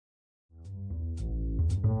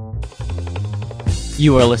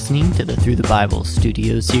You are listening to the Through the Bible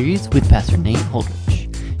Studio Series with Pastor Nate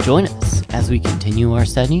Holdridge. Join us as we continue our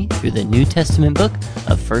study through the New Testament book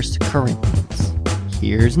of 1 Corinthians.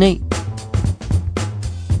 Here's Nate.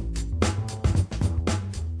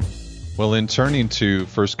 Well, in turning to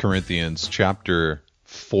 1 Corinthians chapter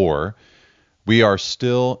 4, we are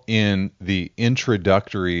still in the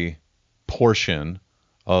introductory portion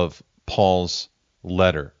of Paul's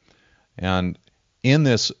letter. And in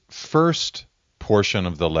this first portion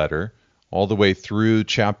of the letter, all the way through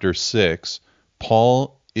chapter 6,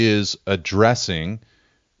 Paul is addressing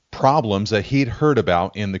problems that he'd heard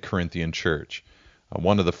about in the Corinthian church.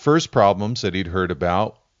 One of the first problems that he'd heard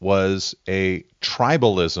about was a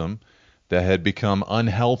tribalism that had become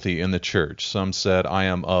unhealthy in the church. Some said, I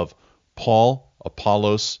am of Paul,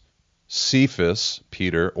 Apollos, Cephas,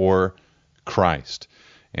 Peter, or Christ.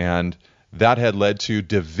 And that had led to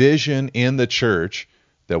division in the church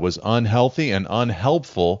that was unhealthy and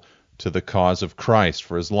unhelpful to the cause of Christ.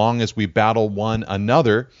 For as long as we battle one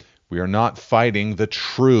another, we are not fighting the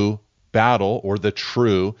true battle or the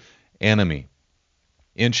true enemy.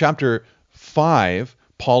 In chapter 5,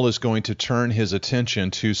 Paul is going to turn his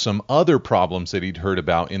attention to some other problems that he'd heard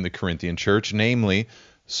about in the Corinthian church, namely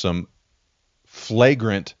some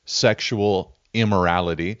flagrant sexual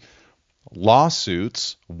immorality,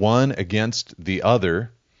 lawsuits, one against the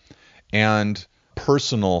other, and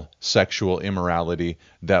personal sexual immorality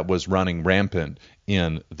that was running rampant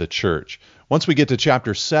in the church. Once we get to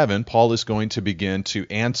chapter 7, Paul is going to begin to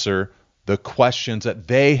answer the questions that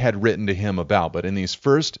they had written to him about. But in these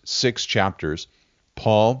first 6 chapters,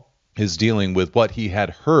 Paul is dealing with what he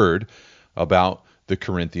had heard about the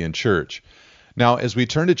Corinthian church. Now, as we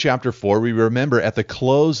turn to chapter 4, we remember at the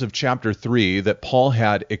close of chapter 3 that Paul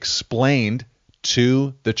had explained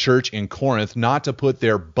to the church in Corinth not to put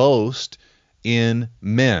their boast in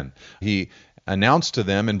men. He announced to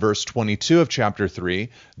them in verse 22 of chapter 3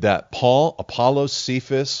 that Paul, Apollos,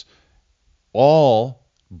 Cephas, all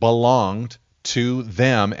belonged to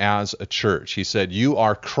them as a church. He said, you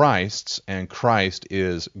are Christ's and Christ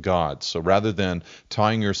is God's. So rather than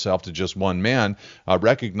tying yourself to just one man,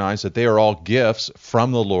 recognize that they are all gifts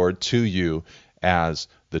from the Lord to you as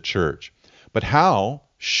the church. But how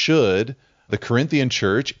should the Corinthian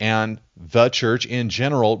church and the church in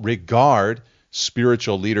general regard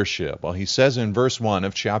spiritual leadership? Well, he says in verse 1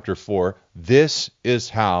 of chapter 4, this is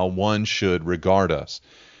how one should regard us,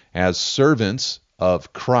 as servants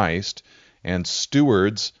of Christ and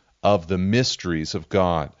stewards of the mysteries of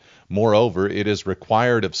God. Moreover, it is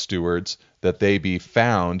required of stewards that they be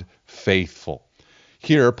found faithful.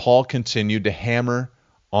 Here, Paul continued to hammer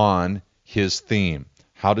on his theme,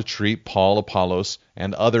 how to treat Paul, Apollos,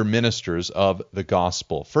 and other ministers of the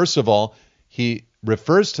gospel. First of all, he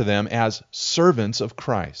refers to them as servants of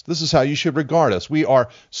Christ. This is how you should regard us. We are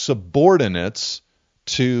subordinates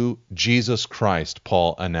to Jesus Christ,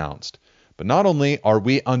 Paul announced. But not only are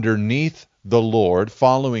we underneath the Lord,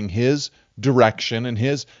 following his direction and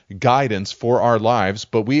his guidance for our lives,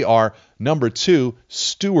 but we are, number 2,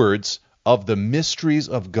 stewards of the mysteries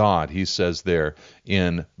of God, he says there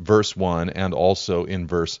in verse 1 and also in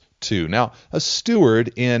verse 2. Now, a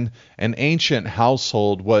steward in an ancient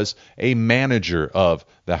household was a manager of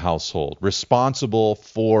the household, responsible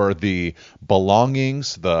for the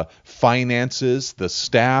belongings, the finances, the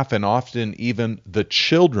staff, and often even the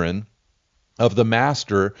children of the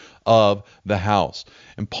master of the house.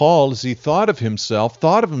 And Paul, as he thought of himself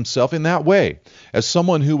in that way, as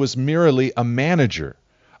someone who was merely a manager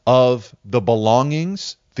of the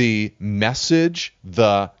belongings, the message,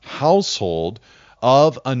 the household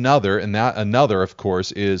of another, and that another, of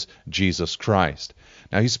course, is Jesus Christ.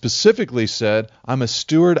 Now, he specifically said, I'm a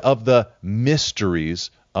steward of the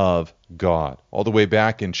mysteries of God. All the way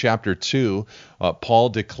back in chapter 2, Paul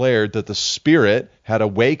declared that the Spirit had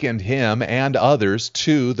awakened him and others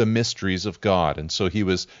to the mysteries of God. And so he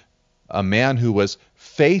was a man who was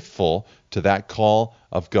faithful to that call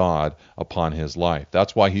of God upon his life.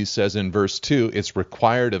 That's why he says in verse 2, it's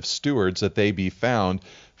required of stewards that they be found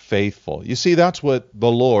faithful. You see, that's what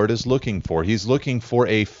the Lord is looking for. He's looking for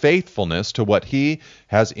a faithfulness to what he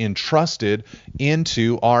has entrusted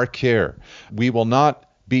into our care. We will not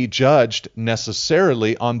be judged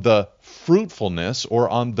necessarily on the fruitfulness or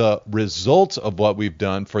on the results of what we've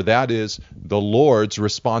done, for that is the Lord's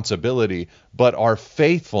responsibility, but our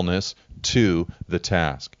faithfulness to the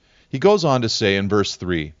task. He goes on to say in verse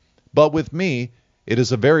 3, but with me it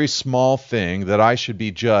is a very small thing that I should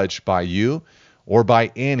be judged by you or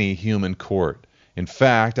by any human court. In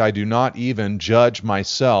fact, I do not even judge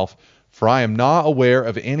myself, for I am not aware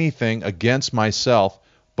of anything against myself,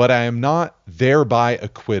 but I am not thereby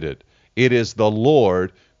acquitted. It is the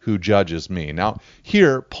Lord who judges me. Now,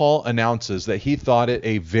 here Paul announces that he thought it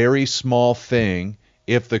a very small thing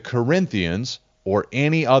if the Corinthians or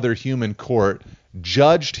any other human court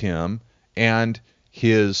judged him and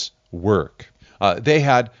his work. They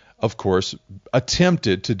had, of course,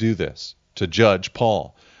 attempted to do this, to judge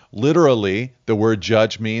Paul. Literally, the word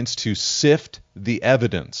judge means to sift the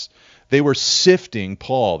evidence. They were sifting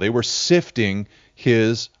Paul. They were sifting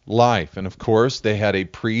his life. And of course, they had a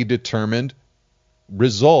predetermined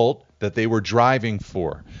result that they were driving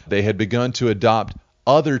for. They had begun to adopt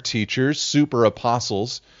other teachers, super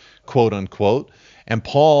apostles, quote unquote, and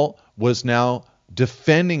Paul was now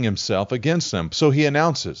defending himself against them. So he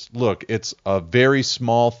announces, look, it's a very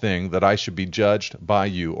small thing that I should be judged by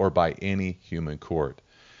you or by any human court.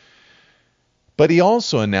 But he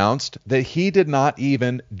also announced that he did not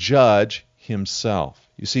even judge himself.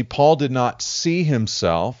 You see, Paul did not see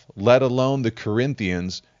himself, let alone the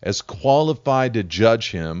Corinthians, as qualified to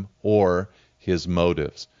judge him or his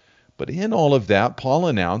motives. But in all of that, Paul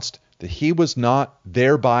announced that he was not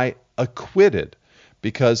thereby acquitted,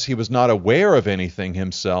 because he was not aware of anything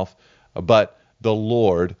himself, but the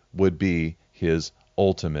Lord would be his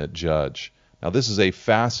ultimate judge. Now, this is a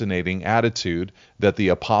fascinating attitude that the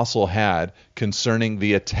apostle had concerning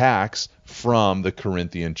the attacks from the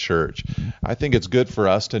Corinthian church. I think it's good for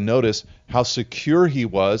us to notice how secure he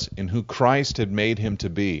was in who Christ had made him to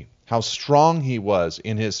be, how strong he was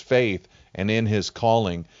in his faith and in his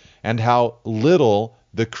calling, and how little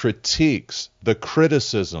the critiques, the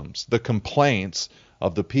criticisms, the complaints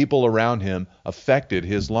of the people around him affected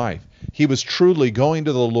his life. He was truly going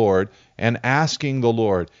to the Lord and asking the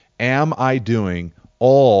Lord, am I doing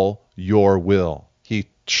all your will? He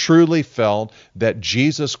truly felt that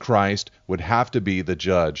Jesus Christ would have to be the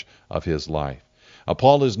judge of his life.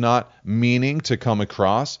 Paul is not meaning to come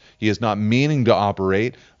across, he is not meaning to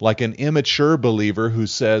operate like an immature believer who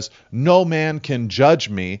says, no man can judge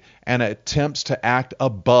me, and attempts to act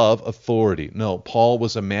above authority. No, Paul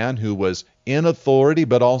was a man who was in authority,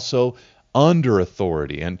 but also under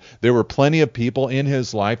authority. And there were plenty of people in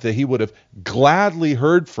his life that he would have gladly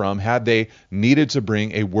heard from had they needed to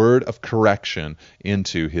bring a word of correction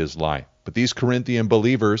into his life. But these Corinthian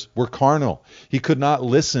believers were carnal. He could not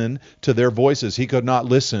listen to their voices. He could not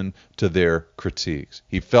listen to their critiques.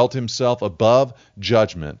 He felt himself above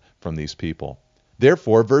judgment from these people.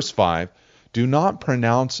 Therefore, verse 5, do not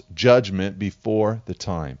pronounce judgment before the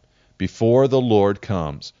time, before the Lord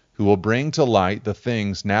comes, who will bring to light the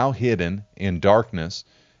things now hidden in darkness,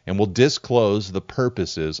 and will disclose the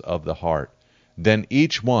purposes of the heart. Then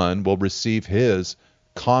each one will receive his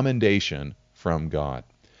commendation from God.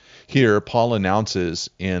 Here, Paul announces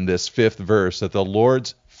in this 5th verse that the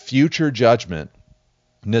Lord's future judgment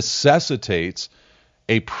necessitates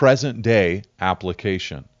a present-day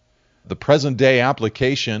application. The present-day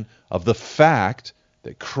application of the fact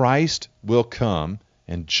that Christ will come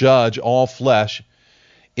and judge all flesh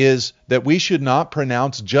is that we should not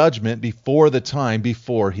pronounce judgment before the time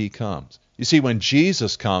before he comes. You see, when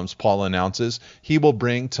Jesus comes, Paul announces, he will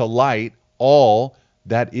bring to light all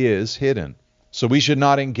that is hidden. So we should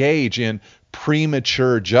not engage in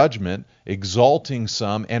premature judgment, exalting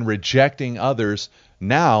some and rejecting others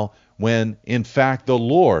now when, in fact, the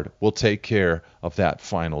Lord will take care of that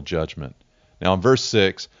final judgment. Now, in verse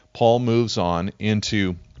 6, Paul moves on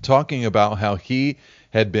into talking about how he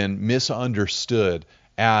had been misunderstood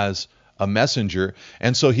as a messenger,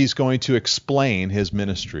 and so he's going to explain his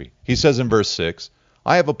ministry. He says in verse 6,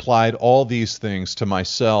 I have applied all these things to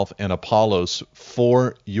myself and Apollos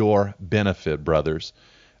for your benefit, brothers,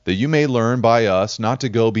 that you may learn by us not to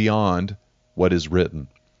go beyond what is written,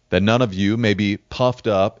 that none of you may be puffed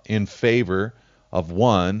up in favor of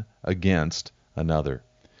one against another.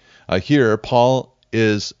 Here, Paul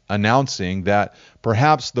is announcing that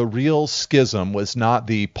perhaps the real schism was not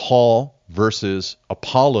the Paul versus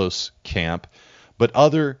Apollos camp, but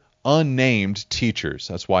other unnamed teachers.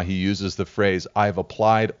 That's why he uses the phrase, I've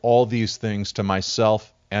applied all these things to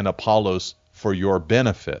myself and Apollos for your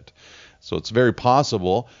benefit. So it's very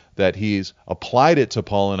possible that he's applied it to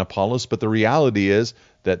Paul and Apollos, but the reality is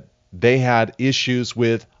that they had issues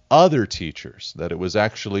with other teachers, that it was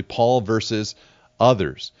actually Paul versus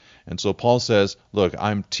others. And so Paul says, look,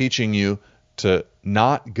 I'm teaching you to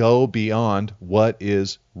not go beyond what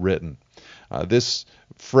is written. This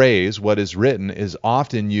phrase, what is written, is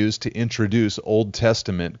often used to introduce Old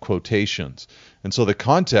Testament quotations. And so the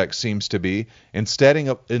context seems to be, instead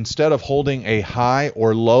of holding a high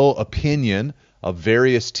or low opinion of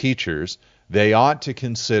various teachers, they ought to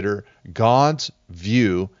consider God's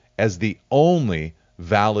view as the only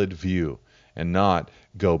valid view. and not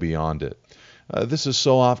go beyond it. This is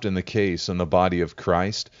so often the case in the body of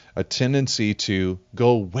Christ, a tendency to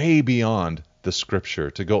go way beyond the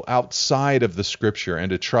Scripture, to go outside of the Scripture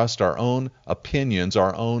and to trust our own opinions,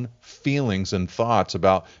 our own feelings and thoughts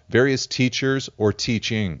about various teachers or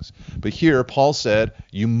teachings. But here, Paul said,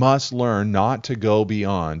 you must learn not to go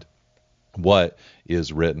beyond what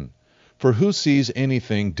is written. For who sees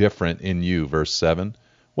anything different in you? Verse 7.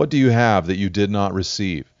 What do you have that you did not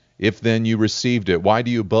receive? If then you received it, why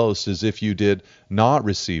do you boast as if you did not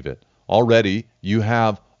receive it? Already you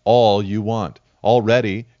have all you want.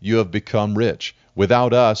 Already you have become rich.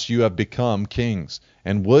 Without us you have become kings.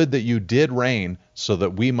 And would that you did reign so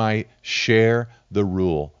that we might share the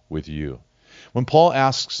rule with you. When Paul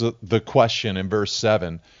asks the question in verse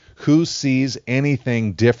 7, who sees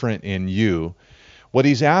anything different in you? What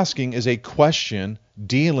he's asking is a question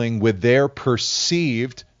dealing with their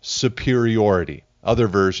perceived superiority. Other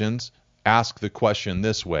versions ask the question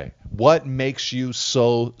this way: what makes you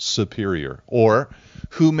so superior? Or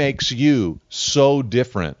who makes you so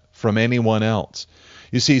different from anyone else?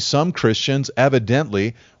 You see, some Christians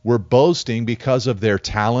evidently were boasting because of their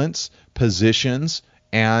talents, positions,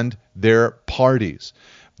 and their parties.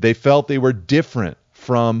 They felt they were different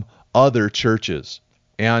from other churches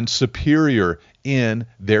and superior in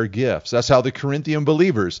their gifts. That's how the Corinthian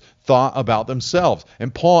believers thought about themselves.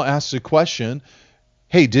 And Paul asks the question,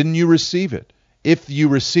 hey, didn't you receive it? If you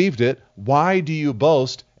received it, why do you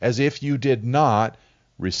boast as if you did not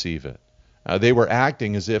receive it? They were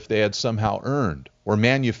acting as if they had somehow earned or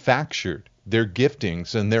manufactured their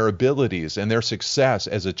giftings and their abilities and their success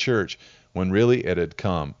as a church, when really it had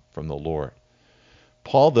come from the Lord.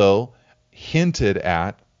 Paul, though, hinted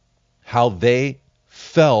at how they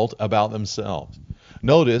felt about themselves.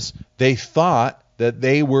 Notice, they thought that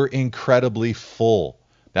they were incredibly full.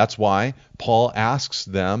 That's why Paul asks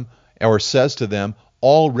them, or says to them,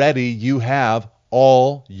 already you have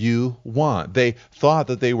all you want. They thought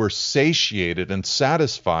that they were satiated and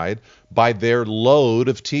satisfied by their load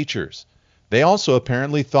of teachers. They also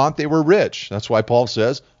apparently thought they were rich. That's why Paul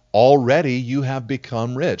says, already you have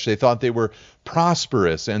become rich. They thought they were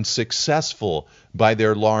prosperous and successful by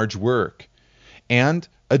their large work. And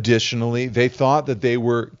additionally, they thought that they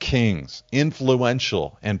were kings,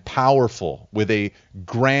 influential and powerful, with a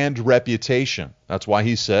grand reputation. That's why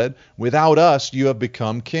he said, without us, you have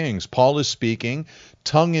become kings. Paul is speaking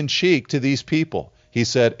tongue-in-cheek to these people. He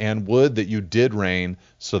said, and would that you did reign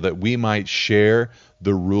so that we might share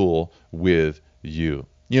the rule with you.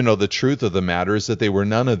 You know, the truth of the matter is that they were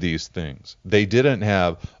none of these things. They didn't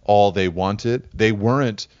have all they wanted. They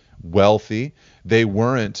weren't wealthy. They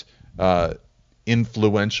weren't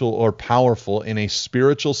influential or powerful in a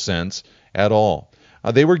spiritual sense at all.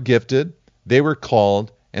 They were gifted, they were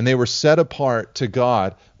called, and they were set apart to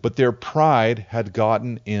God, but their pride had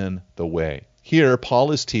gotten in the way. Here,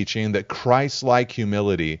 Paul is teaching that Christ-like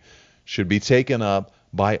humility should be taken up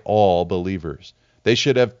by all believers. They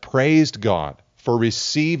should have praised God for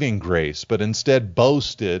receiving grace, but instead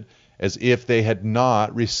boasted as if they had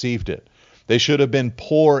not received it. They should have been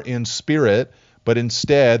poor in spirit, but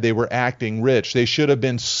instead they were acting rich. They should have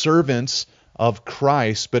been servants of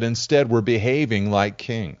Christ, but instead were behaving like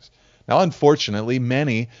kings. Now, unfortunately,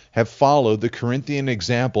 many have followed the Corinthian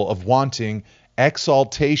example of wanting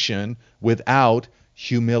exaltation without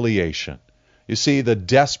humiliation. You see, the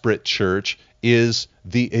desperate church is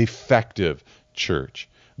the effective church.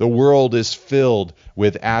 The world is filled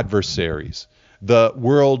with adversaries. The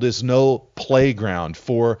world is no playground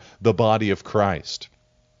for the body of Christ.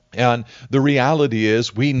 And the reality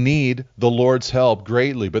is we need the Lord's help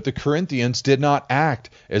greatly. But the Corinthians did not act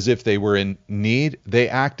as if they were in need. They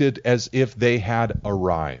acted as if they had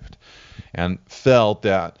arrived and felt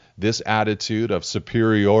that this attitude of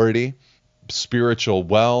superiority, spiritual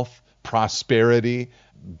wealth, prosperity,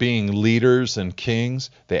 being leaders and kings,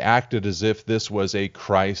 they acted as if this was a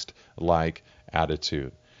Christ-like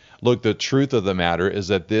attitude. Look, the truth of the matter is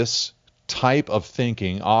that this type of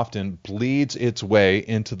thinking often bleeds its way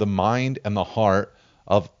into the mind and the heart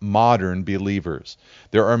of modern believers.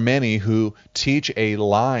 There are many who teach a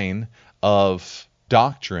line of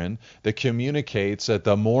doctrine that communicates that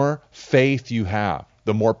the more faith you have,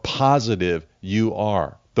 the more positive you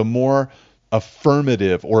are, the more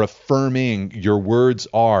affirmative or affirming your words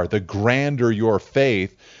are, the grander your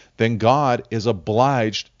faith, then God is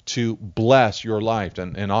obliged to bless your life.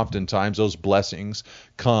 And oftentimes those blessings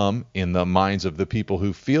come in the minds of the people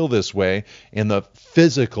who feel this way in the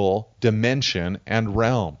physical dimension and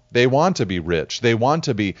realm. They want to be rich. They want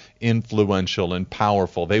to be influential and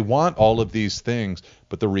powerful. They want all of these things.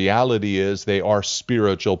 But the reality is they are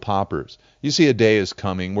spiritual paupers. You see, a day is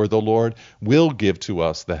coming where the Lord will give to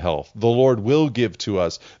us the health. The Lord will give to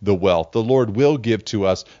us the wealth. The Lord will give to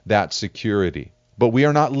us that security. But we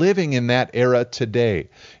are not living in that era today.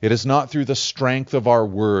 It is not through the strength of our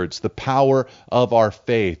words, the power of our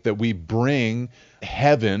faith, that we bring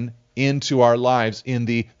heaven into our lives in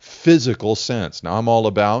the physical sense. Now, I'm all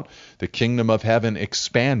about the kingdom of heaven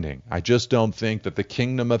expanding. I just don't think that the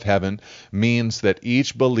kingdom of heaven means that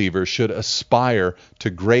each believer should aspire to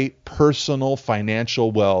great personal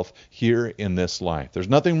financial wealth here in this life. There's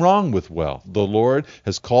nothing wrong with wealth. The Lord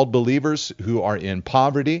has called believers who are in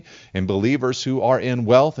poverty and believers who are in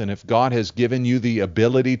wealth, and if God has given you the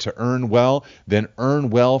ability to earn well, then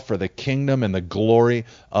earn well for the kingdom and the glory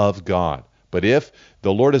of God. But if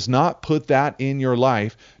the Lord has not put that in your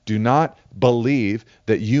life, do not believe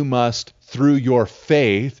that you must, through your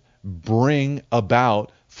faith, bring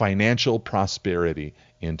about financial prosperity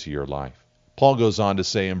into your life. Paul goes on to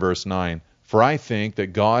say in verse 9, "For I think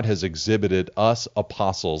that God has exhibited us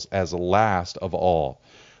apostles as last of all,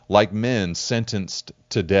 like men sentenced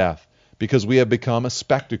to death, because we have become a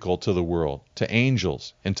spectacle to the world, to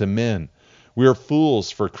angels, and to men. We are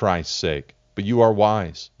fools for Christ's sake, but you are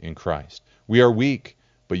wise in Christ. We are weak,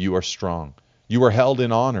 but you are strong. You are held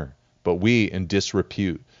in honor, but we in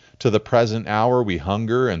disrepute. To the present hour we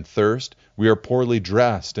hunger and thirst. We are poorly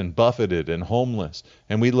dressed and buffeted and homeless,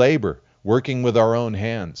 and we labor, working with our own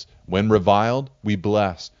hands. When reviled, we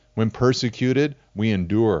bless. When persecuted, we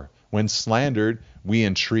endure. When slandered, we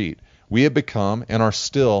entreat. We have become and are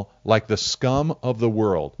still like the scum of the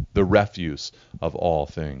world, the refuse of all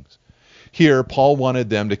things." Here, Paul wanted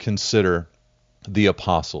them to consider the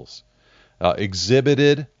apostles.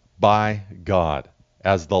 Exhibited by God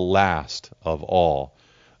as the last of all.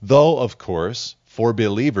 Though, of course, for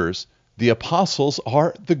believers, the apostles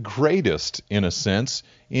are the greatest, in a sense,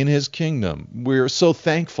 in his kingdom. We're so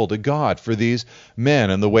thankful to God for these men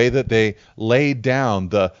and the way that they laid down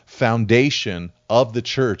the foundation of the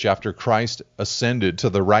church after Christ ascended to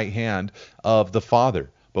the right hand of the Father.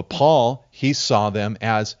 But Paul, he saw them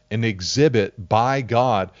as an exhibit by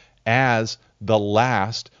God as the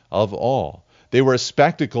last of all. They were a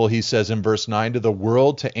spectacle, he says in verse 9, to the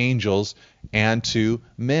world, to angels, and to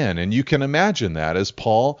men. And you can imagine that as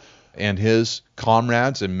Paul and his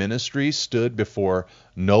comrades in ministry stood before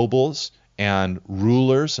nobles and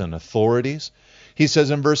rulers and authorities. He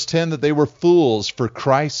says in verse 10 that they were fools for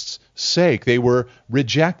Christ's sake. They were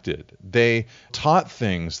rejected. They taught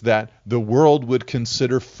things that the world would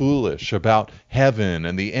consider foolish about heaven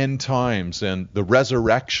and the end times and the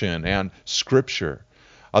resurrection and Scripture.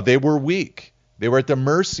 They were weak. They were at the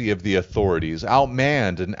mercy of the authorities,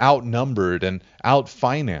 outmanned and outnumbered and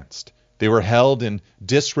outfinanced. They were held in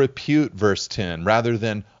disrepute, verse 10, rather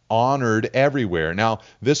than honored everywhere. Now,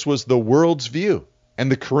 this was the world's view, and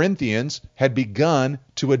the Corinthians had begun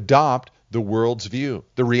to adopt the world's view.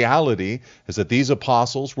 The reality is that these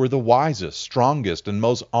apostles were the wisest, strongest, and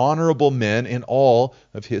most honorable men in all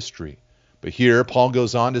of history. But here, Paul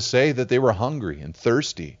goes on to say that they were hungry and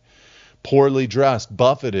thirsty, poorly dressed,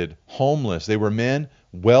 buffeted, homeless. They were men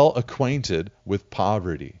well acquainted with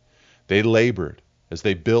poverty. They labored as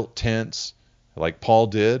they built tents like Paul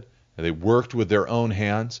did, and they worked with their own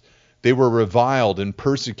hands. They were reviled and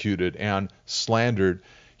persecuted and slandered,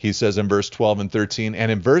 he says in verse 12 and 13.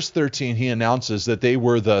 And in verse 13, he announces that they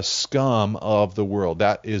were the scum of the world.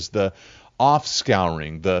 That is the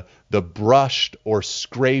offscouring, the brushed or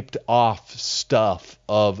scraped off stuff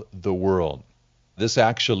of the world. This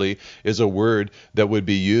actually is a word that would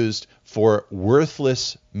be used for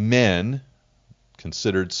worthless men,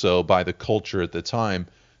 considered so by the culture at the time,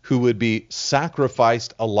 who would be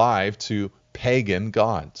sacrificed alive to pagan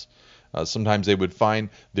gods. Sometimes they would find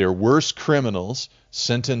their worst criminals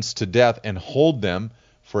sentenced to death and hold them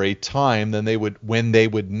for a time when they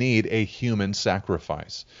would need a human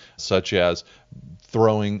sacrifice, such as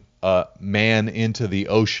throwing a man into the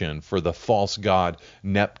ocean for the false god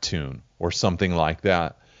Neptune or something like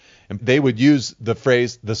that. And they would use the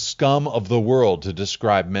phrase, the scum of the world, to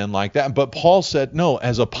describe men like that. But Paul said, no,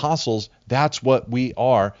 as apostles, that's what we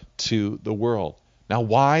are to the world. Now,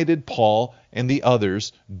 why did Paul and the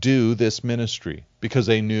others do this ministry? Because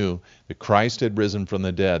they knew that Christ had risen from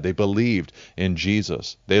the dead. They believed in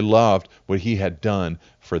Jesus. They loved what he had done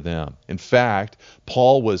for them. In fact,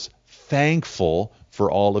 Paul was thankful for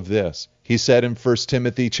all of this. He said in 1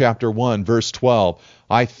 Timothy chapter 1, verse 12,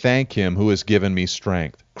 I thank him who has given me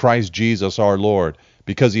strength, Christ Jesus our Lord,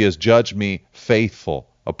 because he has judged me faithful,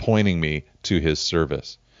 appointing me to his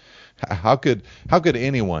service. How could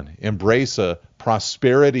anyone embrace a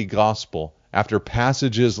prosperity gospel after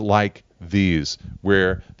passages like these,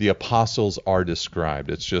 where the apostles are described?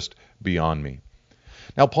 It's just beyond me.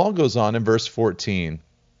 Now, Paul goes on in verse 14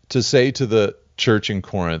 to say to the church in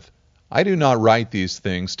Corinth, I do not write these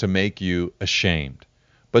things to make you ashamed,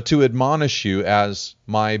 but to admonish you as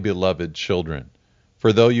my beloved children.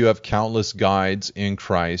 For though you have countless guides in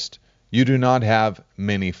Christ, you do not have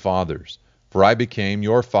many fathers. For I became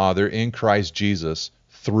your father in Christ Jesus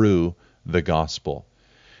through the gospel.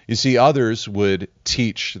 You see, others would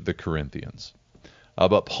teach the Corinthians,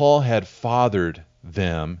 but Paul had fathered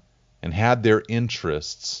them and had their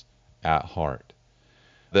interests at heart.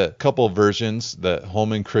 The couple of versions, the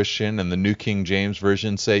Holman Christian and the New King James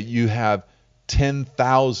Version, say you have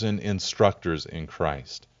 10,000 instructors in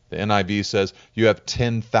Christ. The NIV says you have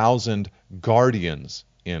 10,000 guardians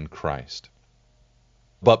in Christ.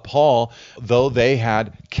 But Paul, though they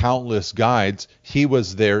had countless guides, he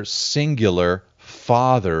was their singular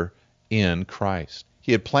father in Christ.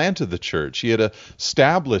 He had planted the church. He had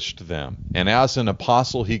established them. And as an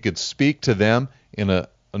apostle, he could speak to them in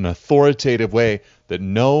an authoritative way that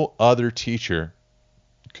no other teacher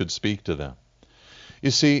could speak to them. You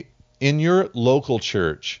see, in your local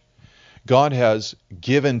church, God has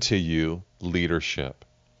given to you leadership.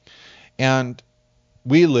 And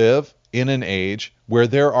we live in an age where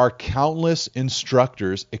there are countless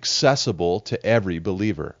instructors accessible to every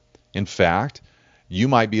believer. In fact, you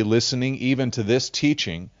might be listening even to this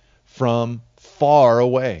teaching from far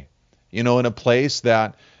away, in a place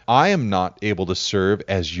that I am not able to serve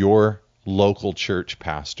as your local church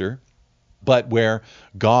pastor, but where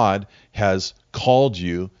God has called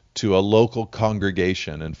you to a local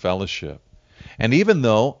congregation and fellowship. And even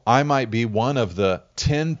though I might be one of the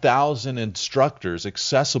 10,000 instructors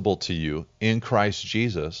accessible to you in Christ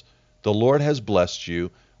Jesus, the Lord has blessed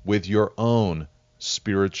you with your own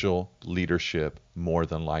spiritual leadership more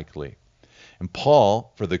than likely. And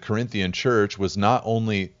Paul, for the Corinthian church, was not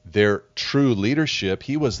only their true leadership,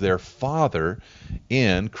 he was their father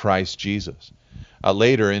in Christ Jesus.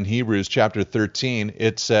 Later in Hebrews chapter 13,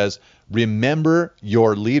 it says, remember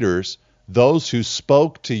your leaders, those who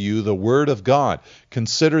spoke to you the word of God.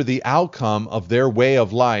 Consider the outcome of their way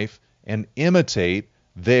of life and imitate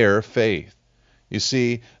their faith. You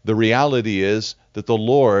see, the reality is that the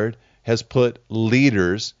Lord has put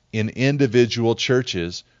leaders in individual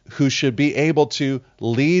churches who should be able to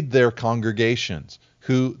lead their congregations,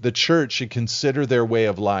 who the church should consider their way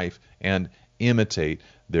of life and imitate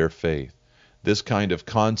their faith. This kind of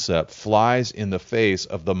concept flies in the face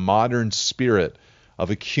of the modern spirit of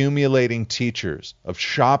accumulating teachers, of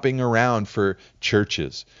shopping around for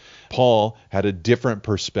churches. Paul had a different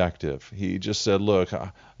perspective. He just said, look,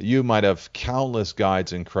 you might have countless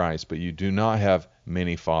guides in Christ, but you do not have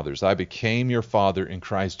many fathers. I became your father in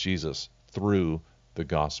Christ Jesus through the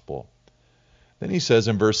gospel. Then he says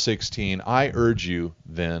in verse 16, I urge you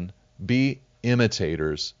then, be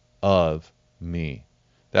imitators of me.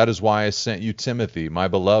 That is why I sent you Timothy, my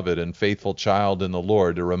beloved and faithful child in the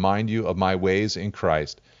Lord, to remind you of my ways in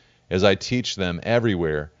Christ, as I teach them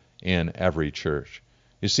everywhere in every church.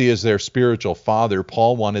 You see, as their spiritual father,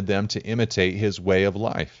 Paul wanted them to imitate his way of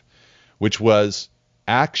life, which was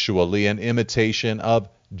actually an imitation of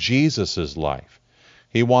Jesus' life.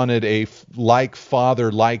 He wanted a like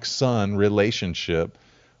father, like son relationship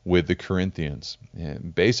with the Corinthians.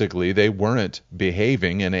 And basically, they weren't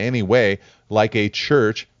behaving in any way like a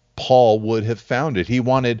church Paul would have founded. He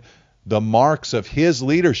wanted the marks of his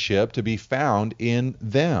leadership to be found in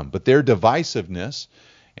them. But their divisiveness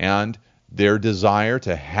and their desire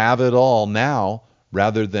to have it all now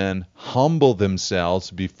rather than humble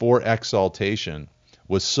themselves before exaltation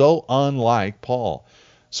was so unlike Paul.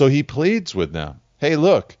 So he pleads with them, hey,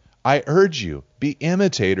 look, I urge you, be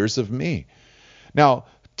imitators of me. Now,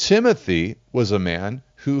 Timothy was a man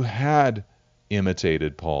who had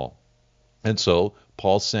imitated Paul. And so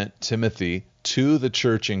Paul sent Timothy to the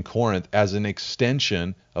church in Corinth as an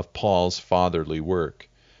extension of Paul's fatherly work.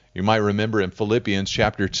 You might remember in Philippians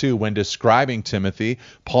chapter 2, when describing Timothy,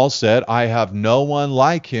 Paul said, I have no one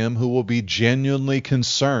like him who will be genuinely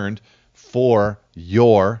concerned for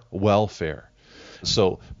your welfare.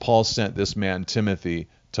 So Paul sent this man Timothy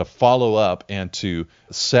to follow up and to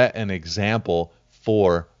set an example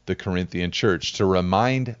for the Corinthian church, to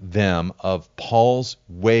remind them of Paul's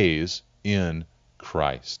ways in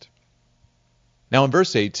Christ. Now in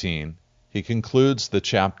verse 18, he concludes the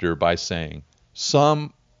chapter by saying,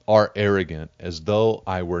 some are arrogant, as though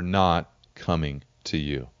I were not coming to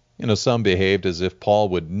you. Some behaved as if Paul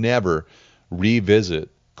would never revisit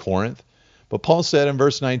Corinth. But Paul said in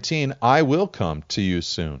verse 19, I will come to you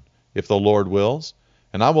soon, if the Lord wills,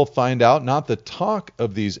 and I will find out not the talk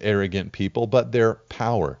of these arrogant people, but their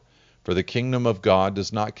power. For the kingdom of God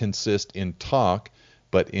does not consist in talk,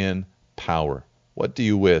 but in power. What do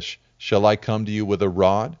you wish? Shall I come to you with a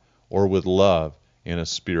rod, or with love in a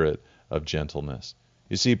spirit of gentleness?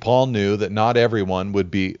 You see, Paul knew that not everyone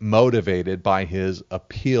would be motivated by his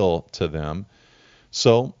appeal to them,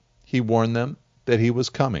 so he warned them that he was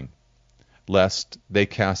coming, lest they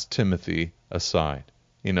cast Timothy aside.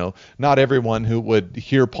 Not everyone who would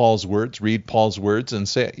hear Paul's words, read Paul's words, and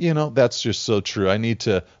say, that's just so true. I need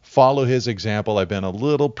to follow his example. I've been a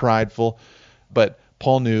little prideful. But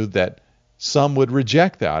Paul knew that some would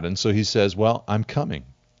reject that, and so he says, well, I'm coming.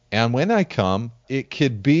 And when I come, it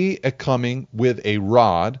could be a coming with a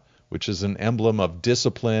rod, which is an emblem of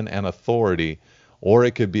discipline and authority, or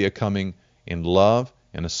it could be a coming in love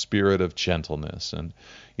and a spirit of gentleness. And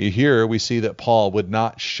here we see that Paul would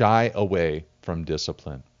not shy away from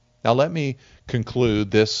discipline. Now let me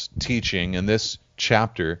conclude this teaching in this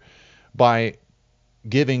chapter by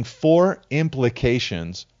giving 4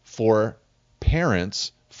 implications for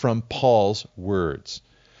parents from Paul's words.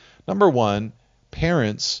 Number 1,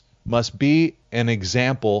 parents must be an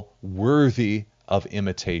example worthy of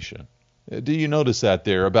imitation. Do you notice that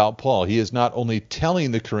there about Paul? He is not only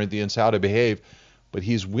telling the Corinthians how to behave, but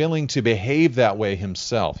he's willing to behave that way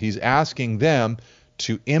himself. He's asking them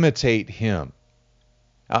to imitate him.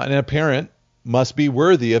 And a parent must be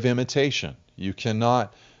worthy of imitation. You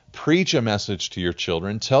cannot preach a message to your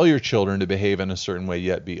children, tell your children to behave in a certain way,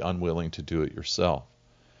 yet be unwilling to do it yourself.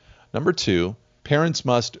 Number 2, parents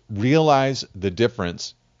must realize the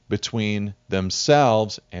difference between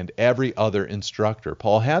themselves and every other instructor.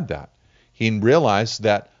 Paul had that. He realized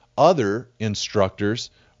that other instructors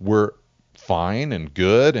were fine and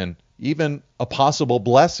good and even a possible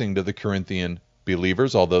blessing to the Corinthian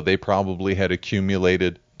believers, although they probably had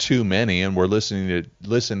accumulated too many and were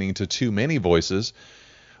listening to too many voices.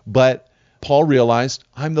 But Paul realized,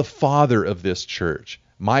 I'm the father of this church.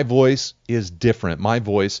 My voice is different. My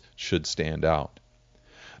voice should stand out.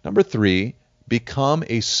 Number 3, become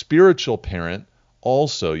a spiritual parent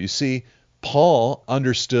also. You see, Paul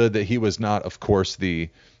understood that he was not, of course, the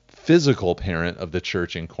physical parent of the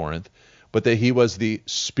church in Corinth, but that he was the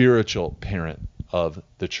spiritual parent of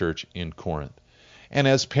the church in Corinth. And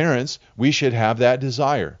as parents, we should have that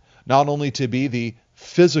desire, not only to be the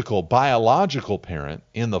physical, biological parent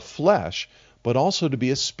in the flesh, but also to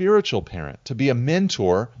be a spiritual parent, to be a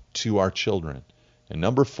mentor to our children. And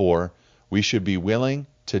number 4, we should be willing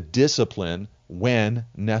to discipline when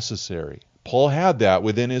necessary. Paul had that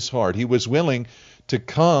within his heart. He was willing to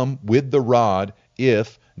come with the rod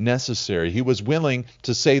if necessary. He was willing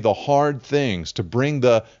to say the hard things, to bring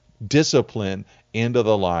the discipline into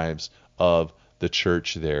the lives of the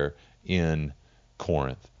church there in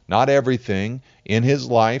Corinth. Not everything in his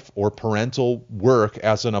life or parental work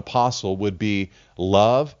as an apostle would be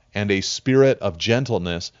love and a spirit of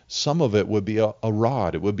gentleness. Some of it would be a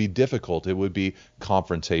rod. It would be difficult. It would be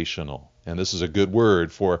confrontational. And this is a good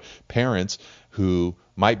word for parents who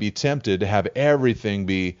might be tempted to have everything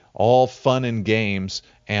be all fun and games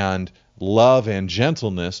and love and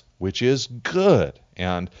gentleness, which is good.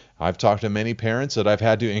 And I've talked to many parents that I've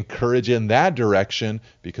had to encourage in that direction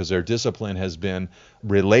because their discipline has been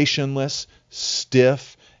relationless,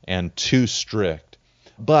 stiff, and too strict.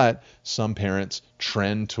 But some parents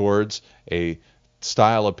trend towards a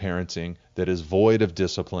style of parenting that is void of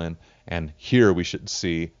discipline. And here we should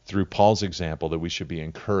see, through Paul's example, that we should be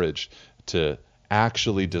encouraged to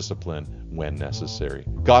actually discipline when necessary.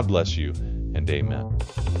 God bless you, and amen.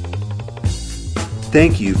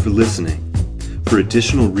 Thank you for listening. For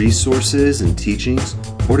additional resources and teachings,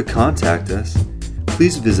 or to contact us,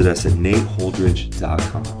 please visit us at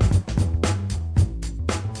nateholdridge.com.